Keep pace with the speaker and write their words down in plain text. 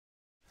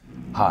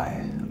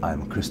Hi,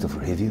 I'm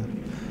Kristofer Hivju,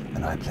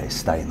 and I play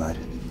Steinar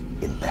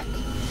in Beck.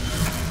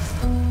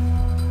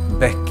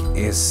 Beck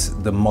is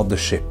the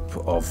mothership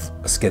of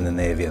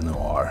Scandinavian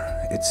noir.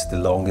 It's the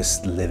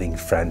longest living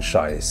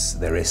franchise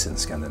there is in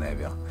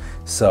Scandinavia.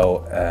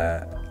 So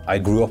I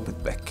grew up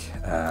with Beck,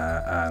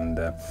 and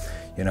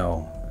you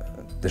know,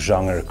 the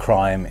genre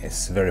crime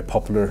is very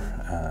popular,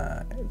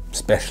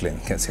 especially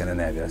in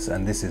Scandinavia,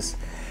 and this is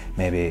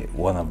maybe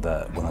one of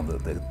the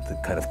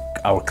kind of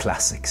our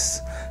classics.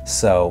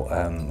 So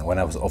when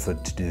I was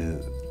offered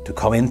to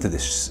come into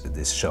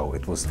this show,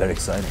 it was very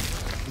exciting.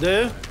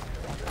 Du,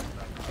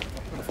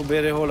 jag får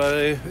be dig hålla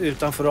dig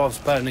utanför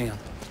avspärrningen.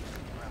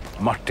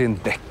 Martin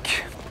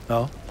Beck.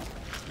 Ja.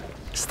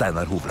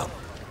 Steinar Hovland.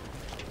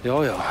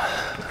 Ja. Jag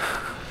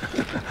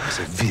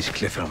ser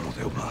virkelig fram mot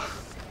jobben.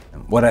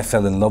 What I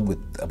fell in love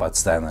with about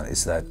Steinar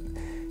is that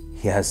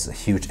he has a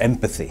huge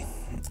empathy,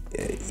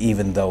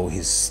 even though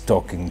he's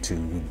talking to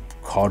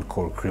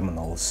hardcore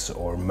criminals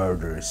or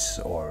murderers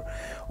or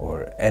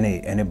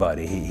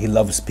anybody. He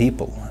loves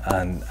people,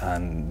 and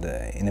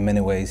in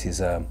many ways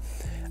he's a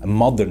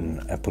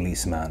modern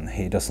policeman.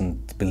 He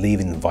doesn't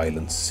believe in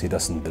violence. He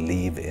doesn't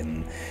believe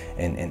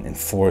in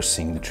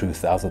forcing the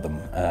truth out of them.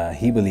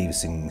 He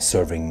believes in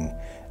serving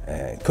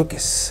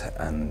cookies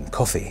and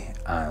coffee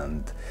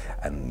and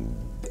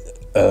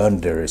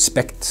earn their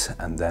respect,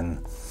 and then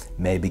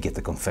maybe get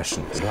a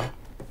confession.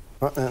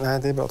 Nei,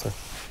 det bra, tror jeg.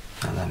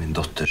 Ja, det min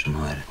dotter som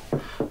har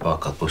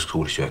bakat på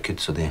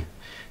skolkjøkkenet, så de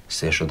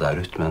ser så der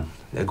ut, men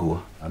de gode.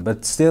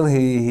 But still,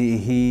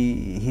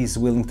 he's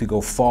willing to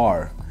go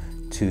far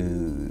to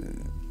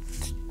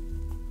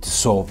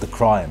solve the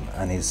crime,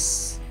 and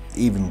he's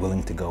even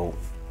willing to go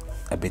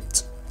a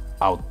bit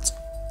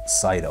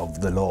outside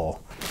of the law.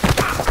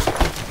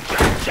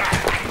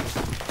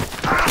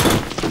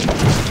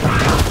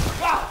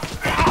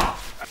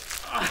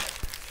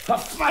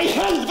 Vad I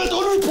helvete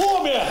håller du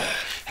på med?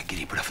 Jeg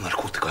griper deg for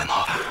narkotika I en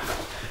hav.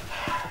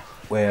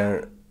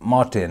 Where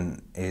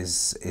Martin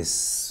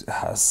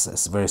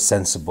has very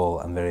sensible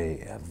and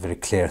very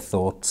clear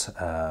thought.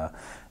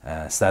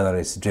 Steinar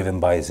is driven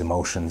by his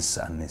emotions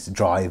and his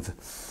drive,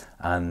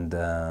 and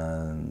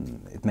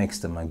it makes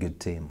them a good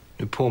team.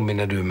 Nu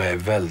påminner du mig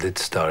väldigt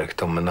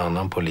starkt om en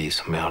annan polis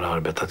som jag har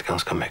arbetat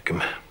ganska mycket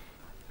med.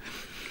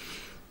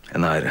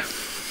 En ære.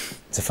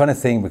 It's a funny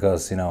thing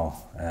because, you know,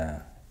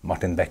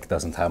 Martin Beck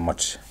doesn't have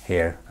much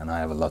hair, and I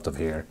have a lot of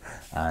hair,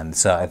 and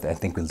so I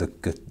think we'll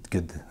look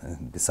good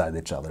beside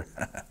each other.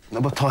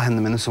 Bare ta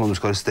hendene mine som om du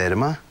skal arrestere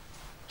meg.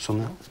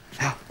 Sånn,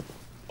 ja.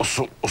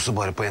 Og så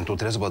bare på 1, 2,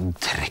 3, så bare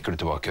trekker du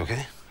tilbake, ok?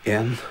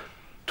 1,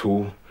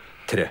 2,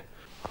 3.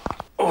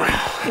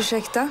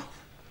 Ursäkta?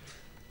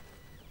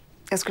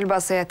 Jag skulle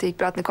bara säga att det gick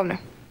bra att ni kom nu.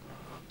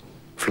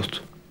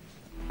 Flott.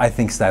 I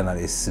think Steinar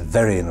is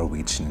very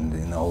Norwegian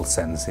in all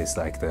sense.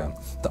 He's like the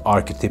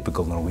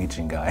archetypical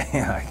Norwegian guy.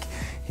 Like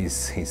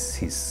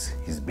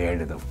he's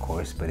bearded, of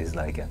course, but he's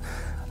like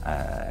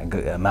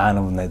a man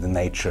of the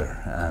nature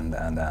and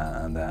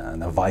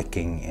a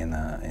Viking in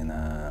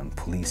a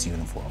police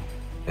uniform.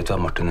 Vet du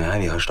hva, Martin og jeg,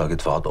 vi har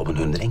slaget vad om en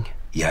hundring.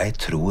 Jeg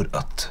tror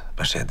at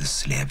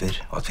Mercedes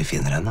lever, og at vi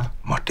finner henne.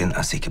 Martin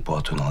sikker på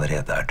at hun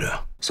allerede død.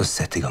 Så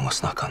sett I gang og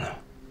snakk henne.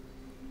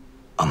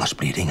 Annars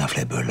blir det ingen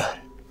flere bøller.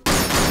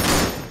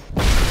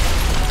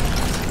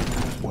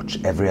 Watch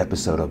every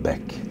episode of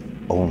Beck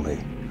only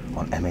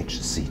on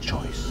MHz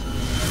Choice.